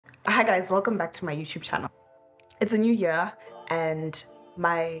Hi guys, welcome back to my YouTube channel. It's a new year and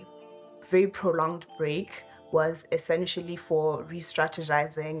my very prolonged break was essentially for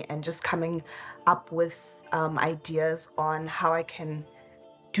re-strategizing and just coming up with ideas on how I can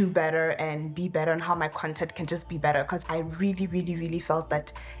do better and be better and how my content can just be better, because I really felt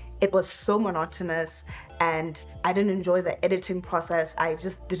that it was so monotonous and I didn't enjoy the editing process. I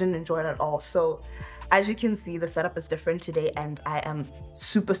just didn't enjoy it at all. So as you can see, the setup is different today and I am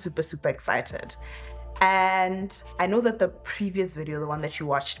super excited. And I know that the previous video, the one that you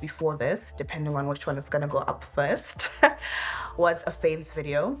watched before this, depending on which one is gonna go up first, was a faves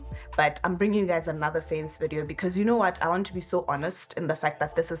video. But I'm bringing you guys another faves video because you know what? I want to be so honest in the fact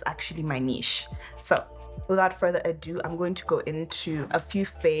that this is actually my niche. So without further ado, I'm going to go into a few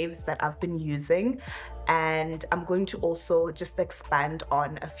faves that I've been using, and I'm going to also just expand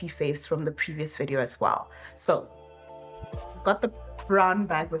on a few faves from the previous video as well. So I've got the brown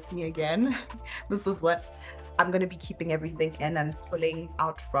bag with me again. This is what I'm going to be keeping everything in and pulling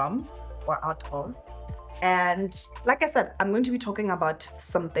out from or out of. And like I said, I'm going to be talking about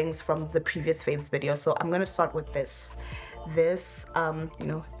some things from the previous faves video. So I'm going to start with this you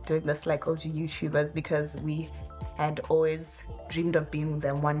know, doing this like OG YouTubers because we had always dreamed of being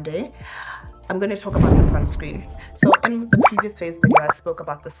them one day. I'm going to talk about the sunscreen. So in the previous faves video, I spoke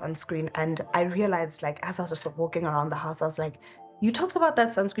about the sunscreen and I realized, like, as I was just walking around the house, I was like, you talked about that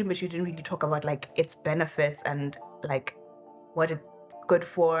sunscreen, but you didn't really talk about like its benefits and like what it's good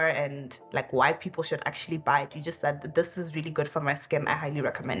for and like why people should actually buy it. You just said that this is really good for my skin, I highly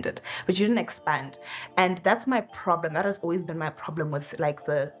recommend it, but you didn't expand. And that's my problem. That has always been my problem with like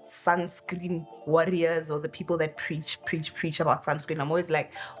the sunscreen warriors or the people that preach about sunscreen. I'm always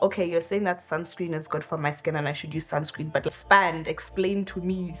like, okay, you're saying that sunscreen is good for my skin and I should use sunscreen, but expand, explain to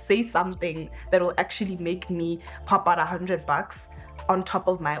me, say something that will actually make me pop out $100 on top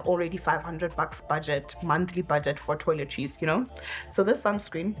of my already $500 budget, monthly budget for toiletries, you know? So this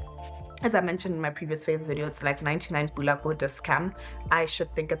sunscreen, as I mentioned in my previous faves video, it's like 99 Bulako Dischem. I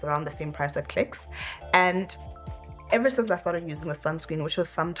should think it's around the same price at Clicks. And ever since I started using the sunscreen, which was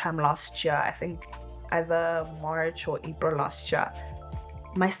sometime last year, I think either March or April last year,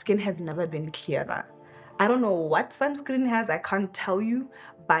 my skin has never been clearer. I don't know what sunscreen has, I can't tell you,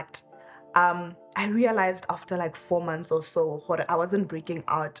 but I realized after like 4 months or so I wasn't breaking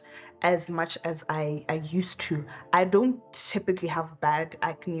out as much as I used to. I don't typically have bad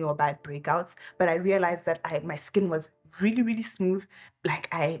acne or bad breakouts, but I realized that my skin was really smooth. Like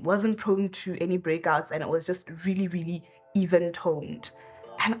I wasn't prone to any breakouts and it was just really even toned.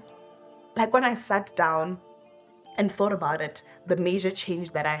 And like when I sat down and thought about it, the major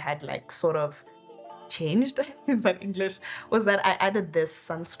change that I had like sort of changed, is that English, was that I added this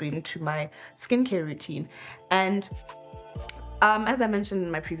sunscreen to my skincare routine. And as I mentioned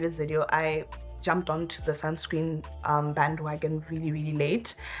in my previous video, I jumped onto the sunscreen bandwagon really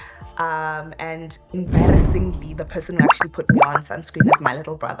late, and embarrassingly, the person who actually put me on sunscreen is my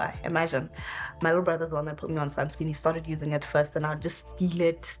little brother. Imagine, my little brother's the one that put me on sunscreen. He started using it first and I'd just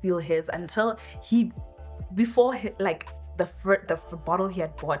steal his until before like the bottle he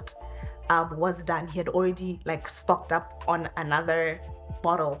had bought was done, he had already like stocked up on another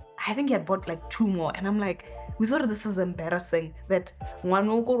bottle. I think he had bought like 2 more, and I'm like, we thought this is embarrassing that I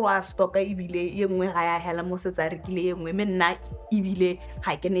was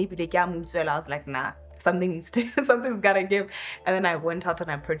like, nah, something's gotta give. And then I went out and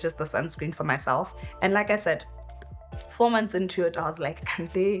I purchased the sunscreen for myself. And like I said, 4 months into it, I was like,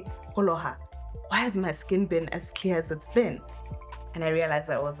 why has my skin been as clear as it's been? And I realized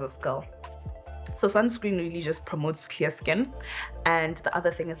that it was this girl. So sunscreen really just promotes clear skin, and the other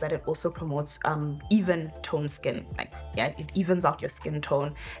thing is that it also promotes even tone skin. Like, yeah, it evens out your skin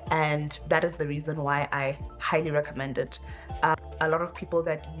tone, and that is the reason why I highly recommend it. A lot of people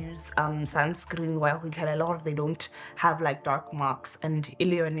that use sunscreen, well, a lot they don't have like dark marks and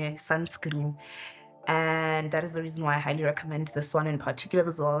Ileone sunscreen, and that is the reason why I highly recommend this one in particular.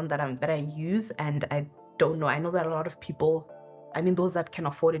 This is the one that I use, and I don't know, I know that a lot of people, I mean, those that can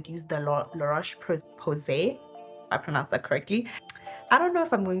afford it, use the La Roche-Posay, if I pronounce that correctly. I don't know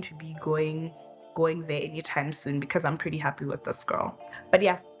if I'm going to be going there anytime soon because I'm pretty happy with this girl. But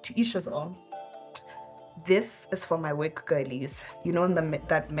yeah, to each his own. This is for my wig girlies. You know, in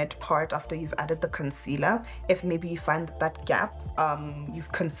that mid part after you've added the concealer, if maybe you find that gap,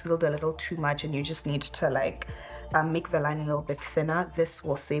 you've concealed a little too much and you just need to like make the line a little bit thinner, this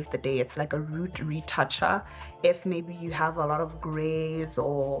will save the day. It's like a root retoucher. If maybe you have a lot of grays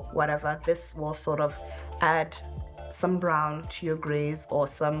or whatever, this will sort of add some brown to your grays or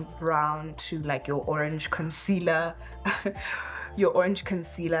some brown to like your orange concealer. your orange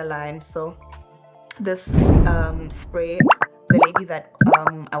concealer line. So this spray, the lady that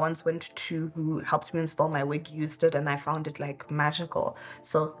I once went to who helped me install my wig used it, and I found it like magical.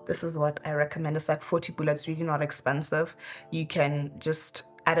 So this is what I recommend. It's like 40 bullets, really not expensive. You can just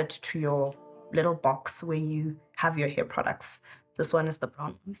add it to your little box where you have your hair products. This one is the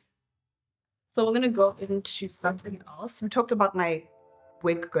brown one. So we're gonna go into something else. We talked about my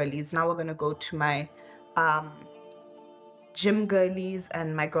wig girlies. Now we're gonna go to my gym girlies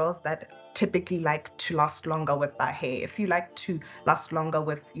and my girls that typically like to last longer with their hair. If you like to last longer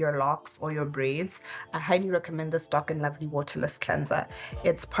with your locks or your braids, I highly recommend this Dark and Lovely Waterless Cleanser.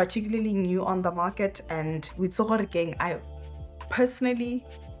 It's particularly new on the market, and with Gang, I personally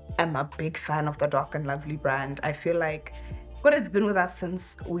am a big fan of the Dark and Lovely brand. I feel like it's been with us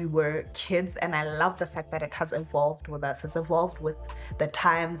since we were kids, and I love the fact that it has evolved with us. It's evolved with the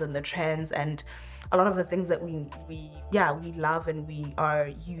times and the trends and a lot of the things that we love and we are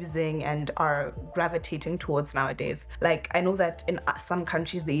using and are gravitating towards nowadays. Like, I know that in some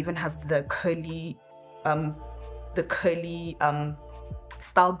countries they even have the curly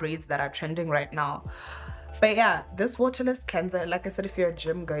style braids that are trending right now. But yeah, this waterless cleanser, like I said, if you're a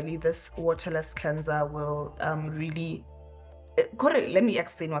gym girly, this waterless cleanser will really... Let me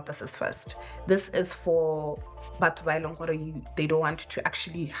explain what this is first. This is for they don't want to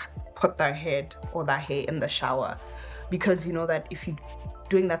actually put their head or their hair in the shower, because you know that if you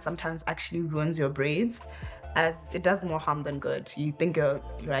doing that sometimes actually ruins your braids, as it does more harm than good. You think you're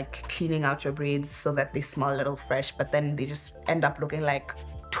like cleaning out your braids so that they smell a little fresh, but then they just end up looking like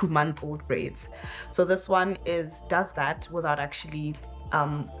 2-month-old braids. So this one does that without actually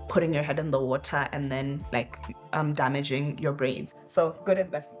putting your head in the water and then like damaging your braids. So good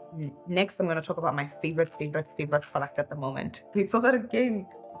investment. Next, I'm going to talk about my favorite product at the moment. It's so good again.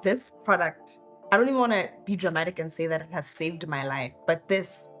 This product, I don't even want to be dramatic and say that it has saved my life, but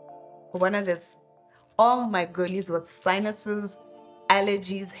all my girlies with sinuses,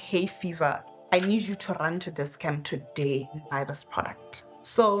 allergies, hay fever, I need you to run to Dischem today and buy this product.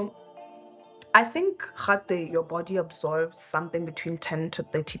 So I think your body absorbs something between 10 to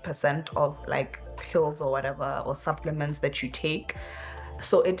 30% of like pills or whatever, or supplements that you take.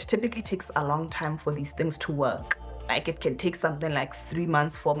 So it typically takes a long time for these things to work. Like it can take something like 3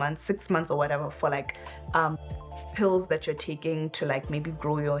 months, 4 months, 6 months or whatever for like pills that you're taking to like maybe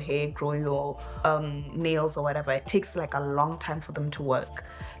grow your hair, grow your nails or whatever. It takes like a long time for them to work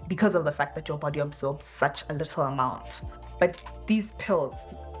because of the fact that your body absorbs such a little amount. But these pills,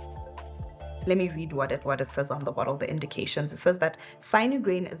 let me read what it says on the bottle, the indications. It says that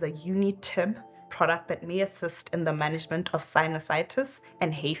Sinugraine is a uni-tib product that may assist in the management of sinusitis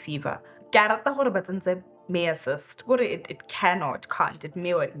and hay fever. May assist. It can't. It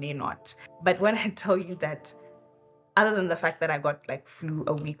may or it may not. But when I tell you that, other than the fact that I got like flu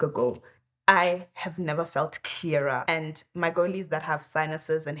a week ago, I have never felt clearer. And my girlies that have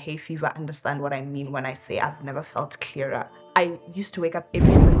sinuses and hay fever understand what I mean when I say I've never felt clearer. I used to wake up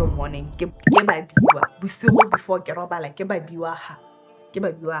every single morning,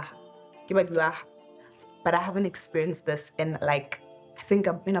 but I haven't experienced this in like, I think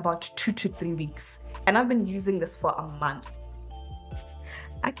I've been about 2 to 3 weeks, and I've been using this for a month.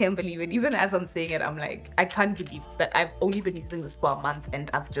 I can't believe it. Even as I'm saying it, I'm like, I can't believe that I've only been using this for a month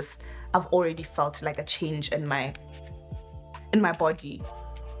and I've already felt like a change in my body,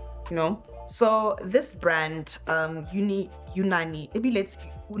 you know? So this brand, Unani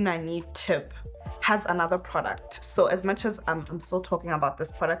Tip, has another product. So as much as I'm still talking about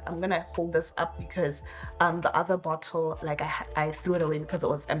this product, I'm gonna hold this up because the other bottle, like I threw it away because it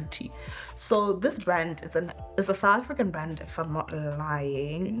was empty. So this brand is a South African brand, if I'm not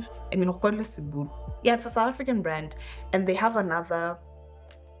lying. I mean, yeah, it's a South African brand, and they have another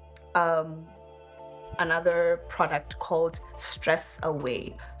product called Stress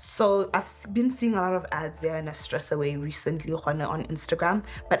Away. So I've been seeing a lot of ads there in a Stress Away recently on Instagram,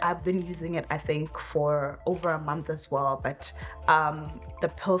 but I've been using it I think for over a month as well. But the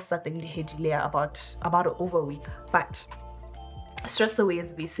pills that they about over a week. But Stress Away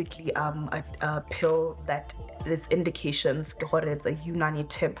is basically a pill that is indications. It's a Unani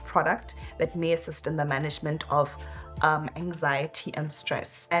tip product that may assist in the management of anxiety and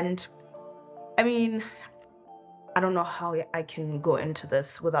stress. And I mean, I don't know how I can go into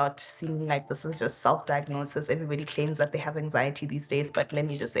this without seeming like this is just self-diagnosis. Everybody claims that they have anxiety these days, but let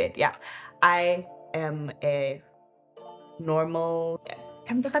me just say it. Yeah, I am a normal...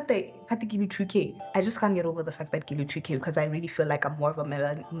 I just can't get over the fact that Gilu 2K, because I really feel like I'm more of a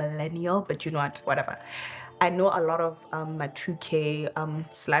millennial, but you know what, whatever. I know a lot of my 2K /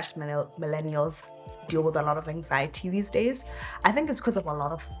 millennials deal with a lot of anxiety these days. I think it's because of a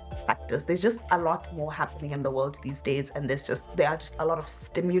lot of factors. There's just a lot more happening in the world these days, and there are just a lot of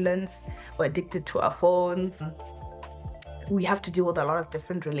stimulants. We're addicted to our phones. We have to deal with a lot of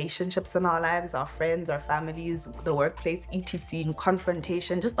different relationships in our lives, our friends, our families, the workplace, etc.,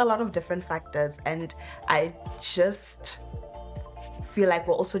 confrontation, just a lot of different factors. And I just feel like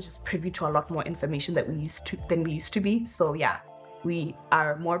we're also just privy to a lot more information than we used to be. So yeah, we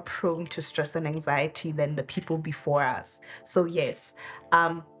are more prone to stress and anxiety than the people before us. So yes,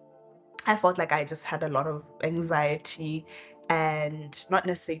 I felt like I just had a lot of anxiety, and not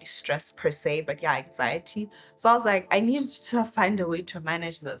necessarily stress per se, but yeah, anxiety. So I was like, I need to find a way to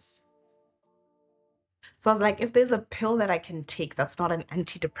manage this. So I was like, if there's a pill that I can take that's not an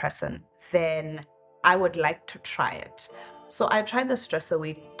antidepressant, then I would like to try it. So I tried the stress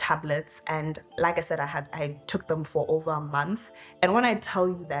away tablets, and like I said, I took them for over a month. And when I tell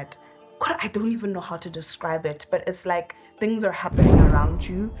you that, God, I don't even know how to describe it, but it's like things are happening around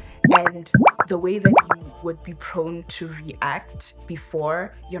you, and the way that you would be prone to react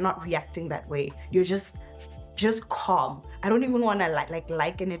before, you're not reacting that way. You're just calm. I don't even want to like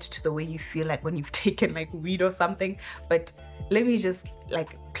liken it to the way you feel like when you've taken like weed or something, but let me just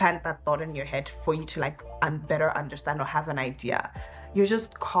like plant that thought in your head for you to like better understand or have an idea. You're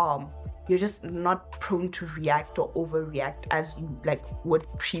just calm. You're just not prone to react or overreact as you like would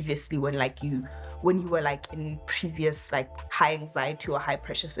previously when you were like in previous like high anxiety or high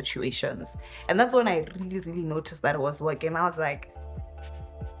pressure situations. And that's when I really noticed that it was working. I was like,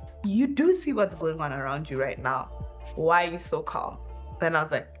 you do see what's going on around you right now. Why are you so calm? Then I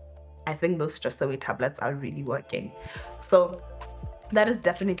was like, I think those stress away tablets are really working. So that is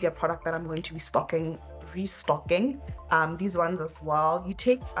definitely a product that I'm going to be restocking. These ones as well. You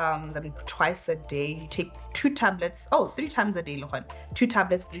take them twice a day. You take 2 tablets, 3 times a day, Lohan. 2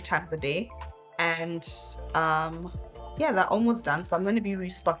 tablets 3 times a day. And yeah, they're almost done. So I'm going to be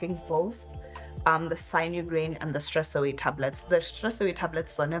restocking both the Sinugraine and the stress away tablets. The stress away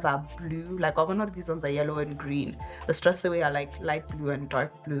tablets are never blue, like one of these ones are yellow and green. The stress away are like light blue and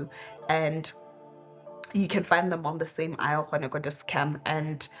dark blue, and you can find them on the same aisle when I go to Dischem.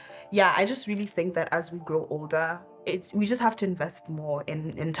 And yeah, I just really think that as we grow older, we just have to invest more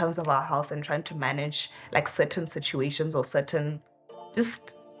in terms of our health and trying to manage like certain situations or certain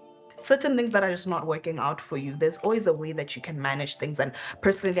things that are just not working out for you. There's always a way that you can manage things, and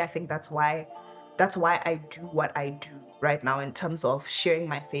personally I think that's why I do what I do right now in terms of sharing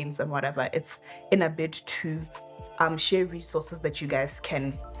my faves and whatever. It's in a bid to share resources that you guys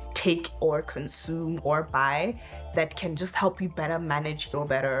can take or consume or buy that can just help you better manage, feel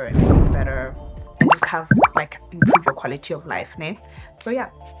better and look better, and just have like improve your quality of life, né? So yeah,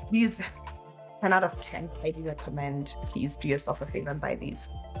 these 10 out of 10, I do recommend. Please do yourself a favor and buy these.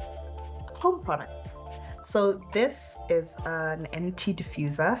 Home products. So this is an empty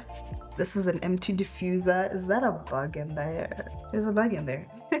diffuser. This is an empty diffuser. Is that a bug in there? There's a bug in there.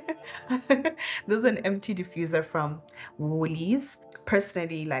 This is an empty diffuser from Woolies.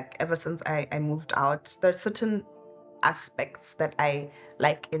 Personally, like ever since I moved out, there's certain aspects that I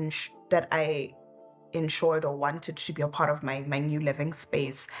like that I ensured or wanted to be a part of my new living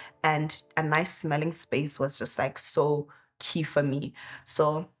space, and a nice smelling space was just like so key for me.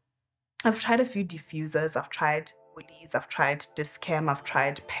 So I've tried a few diffusers. I've tried Woolies, I've tried Dischem, I've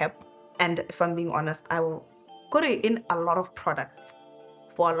tried Pep. And if I'm being honest, I will go in a lot of products.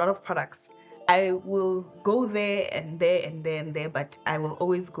 For a lot of products, I will go there and there and there and there, but I will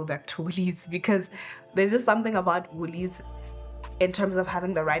always go back to Woolies because there's just something about Woolies in terms of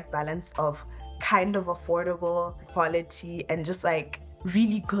having the right balance of kind of affordable quality and just like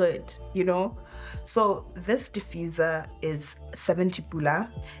really good, you know? So this diffuser is 70 pula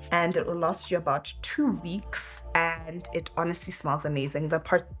and it will last you about 2 weeks, and it honestly smells amazing. This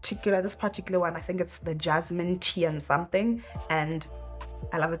particular one, I think it's the Jasmine tea and something, and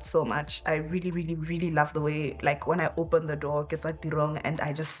I love it so much. I really love the way, like when I open the door, it gets like tirong and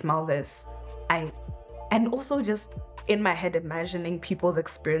I just smell this. And also just in my head imagining people's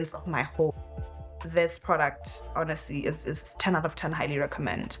experience of my home. This product honestly is 10 out of 10, highly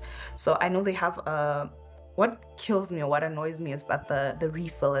recommend. So I know they have what kills me or what annoys me is that the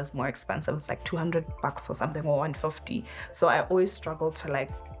refill is more expensive. It's like $200 or something, or 150. So I always struggle to like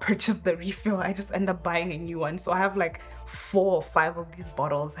purchase the refill. I just end up buying a new one. So I have like 4 or 5 of these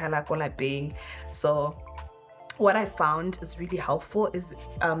bottles, hella paying. So what I found is really helpful is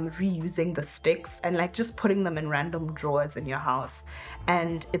reusing the sticks and like just putting them in random drawers in your house.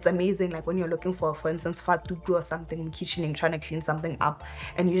 And it's amazing, like when you're looking for instance, fatuku or something in kitchening, trying to clean something up,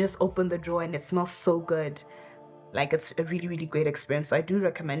 and you just open the drawer and it smells so good. Like, it's a really, really great experience. So I do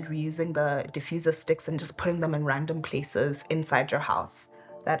recommend reusing the diffuser sticks and just putting them in random places inside your house.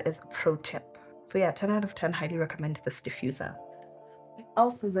 That is a pro tip. So yeah, 10 out of 10, highly recommend this diffuser. What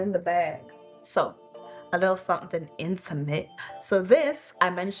else is in the bag? So a little something intimate. So this, I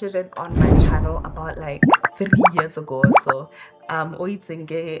mentioned it on my channel about like 3 years ago or so.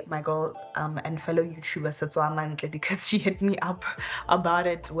 Oitsenge, my girl and fellow YouTuber Setswamantle, because she hit me up about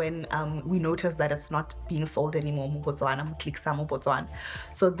it when we noticed that it's not being sold anymore mo Botswana, mo Clicks mo Botswana.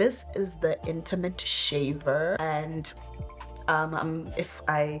 So this is the intimate shaver, and if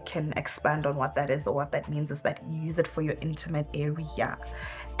I can expand on what that is or what that means, is that you use it for your intimate area.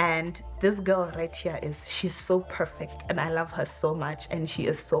 And this girl right here she's so perfect, and I love her so much, and she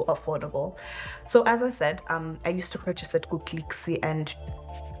is so affordable. So as I said, I used to purchase it at Clixi, and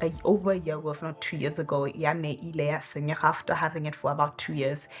over a year ago, if not 2 years ago, after having it for about 2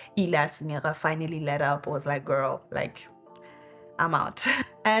 years, finally let up, was like, girl, like, I'm out.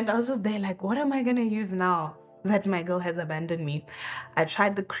 And I was just there like, what am I gonna use now that my girl has abandoned me? I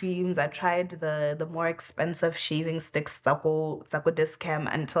tried the creams, I tried the more expensive shaving sticks, Zako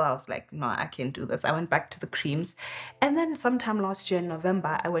Dischem, until I was like, no, I can't do this. I went back to the creams. And then sometime last year in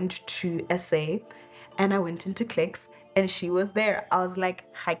November, I went to SA and I went into Clicks, and she was there. I was like,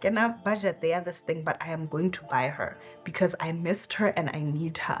 I cannot budget there this thing, but I am going to buy her because I missed her and I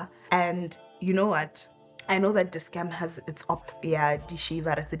need her. And you know what? I know that Dischem has its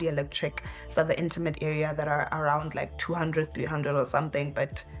Dishiva, it's the electric, it's at the intimate area that are around like 200, 300 or something,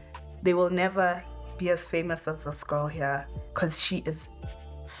 but they will never be as famous as this girl here because she is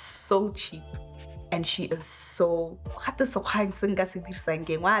so cheap and she is so, and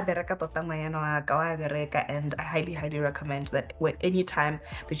I highly, highly recommend that anytime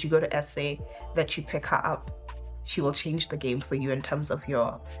that you go to SA, that you pick her up. She will change the game for you in terms of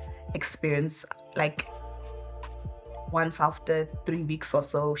your experience. Like, once after 3 weeks or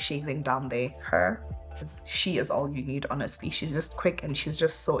so shaving down there, she is all you need, honestly. She's just quick and she's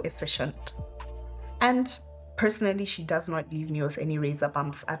just so efficient. And personally, she does not leave me with any razor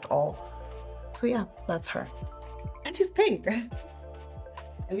bumps at all. So yeah, that's her. And she's pink.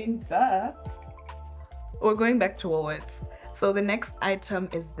 I mean, duh. We're going back to Woolworths. So the next item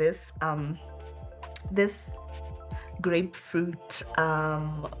is this this grapefruit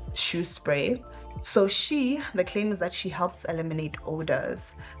shoe spray. So the claim is that she helps eliminate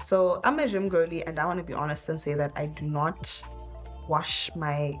odors. So I'm a gym girly, and I want to be honest and say that I do not wash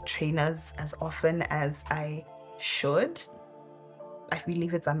my trainers as often as I should. I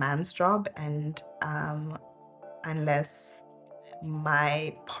believe it's a man's job, and unless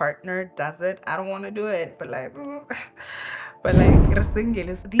my partner does it, I don't want to do it. But like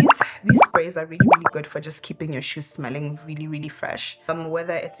these sprays are really, really good for just keeping your shoes smelling really, really fresh.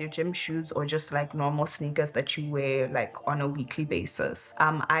 Whether it's your gym shoes or just like normal sneakers that you wear like on a weekly basis.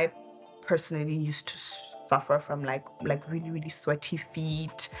 I personally used to suffer from like really, really sweaty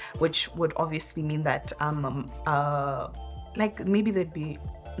feet, which would obviously mean that like maybe there'd be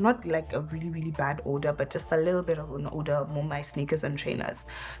not like a really, really bad odor, but just a little bit of an odor on my sneakers and trainers.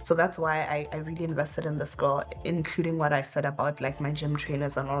 So that's why I really invested in this girl, including what I said about like my gym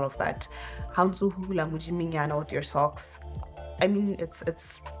trainers and all of that. With your socks, I mean,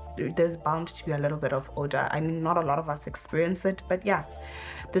 there's bound to be a little bit of odor. I mean, not a lot of us experience it, but yeah,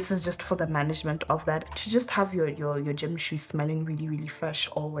 this is just for the management of that, to just have your gym shoes smelling really, really fresh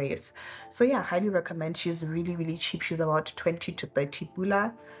always. So yeah, highly recommend. She's really, really cheap. She's about 20 to 30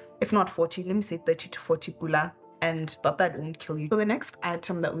 pula, if not 40, let me say 30 to 40 pula, and that won't kill you. So the next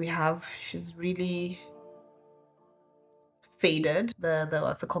item that we have, she's really faded. The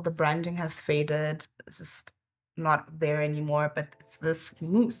what's it called? The branding has faded. It's just not there anymore, but it's this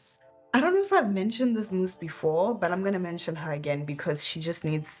mousse. I don't know if I've mentioned this mousse before, but I'm gonna mention her again because she just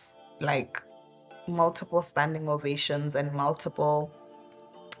needs like multiple standing ovations and multiple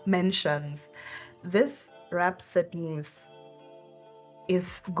mentions. This Rhapsody mousse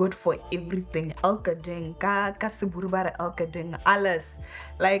is good for everything.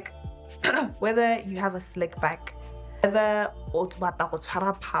 Like whether you have a slick back, whether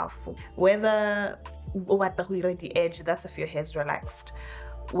whether the edge, that's if your hair's relaxed,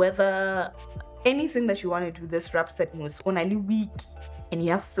 whether anything that you want to do, this Rhapsody mousse on a week and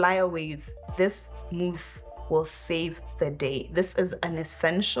you have flyaways, this mousse will save the day. This is an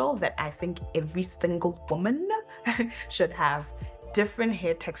essential that I think every single woman should have. Different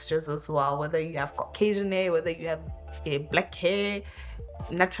hair textures as well, whether you have Caucasian hair, whether you have black hair,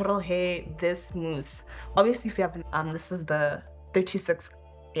 natural hair, this mousse. Obviously, if you have this is the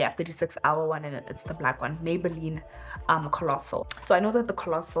 36-hour one, and it's the black one, Maybelline Collosal. So I know that the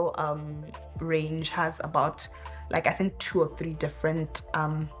Collosal range has about like I think 2 or 3 different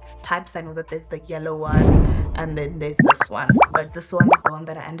types. I know that there's the yellow one and then there's this one, but this one is the one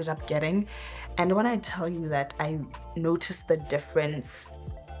that I ended up getting. And when I tell you that I noticed the difference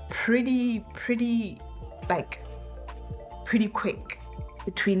pretty quick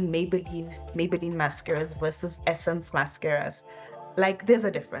between Maybelline mascaras versus Essence mascaras. Like there's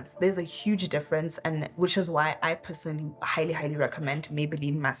a difference, there's a huge difference, and which is why I personally highly recommend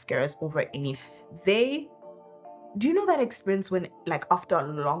Maybelline mascaras over any. Do you know that experience when, like, after a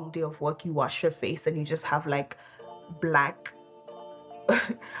long day of work, you wash your face and you just have like black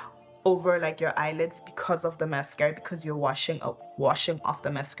over like your eyelids because of the mascara, because you're washing off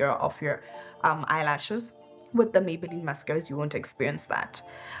the mascara off your eyelashes? With the Maybelline mascaras, you won't experience that.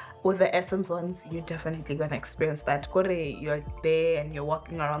 With the Essence ones, you're definitely gonna experience that. You're there and you're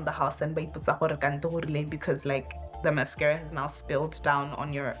walking around the house and because like the mascara has now spilled down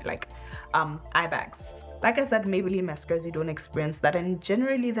on your like eye bags. Like I said, Maybelline mascaras, you don't experience that, and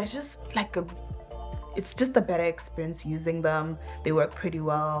generally they're just like it's just a better experience using them. They work pretty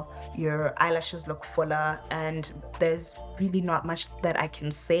well, your eyelashes look fuller, and there's really not much that I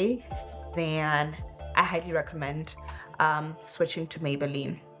can say than I highly recommend switching to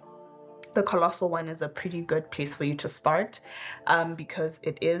Maybelline. The Collosal one is a pretty good place for you to start because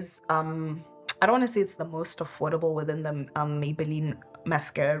it is, I don't want to say it's the most affordable within the Maybelline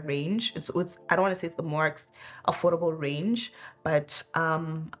mascara range. I don't want to say it's the more affordable range, but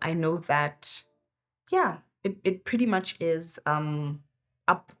I know that, yeah, it pretty much is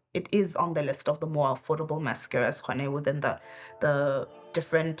it is on the list of the more affordable mascaras within the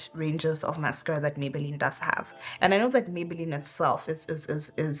different ranges of mascara that Maybelline does have. And I know that Maybelline itself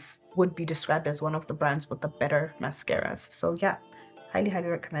would be described as one of the brands with the better mascaras. So yeah, highly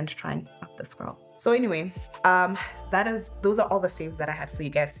recommend trying out this girl. So anyway, those are all the faves that I had for you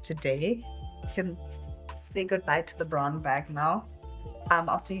guys today. You can say goodbye to the brown bag now.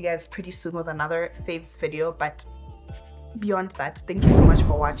 I'll see you guys pretty soon with another faves video, but beyond that, thank you so much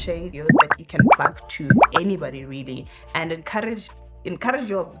for watching videos that you can plug to anybody really, and encourage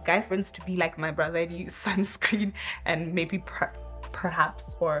your guy friends to be like my brother and use sunscreen, and maybe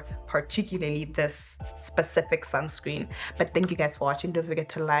perhaps or particularly this specific sunscreen. But thank you guys for watching. Don't forget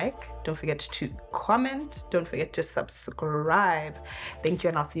to like, don't forget to comment, don't forget to subscribe. Thank you,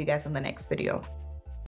 and I'll see you guys in the next video.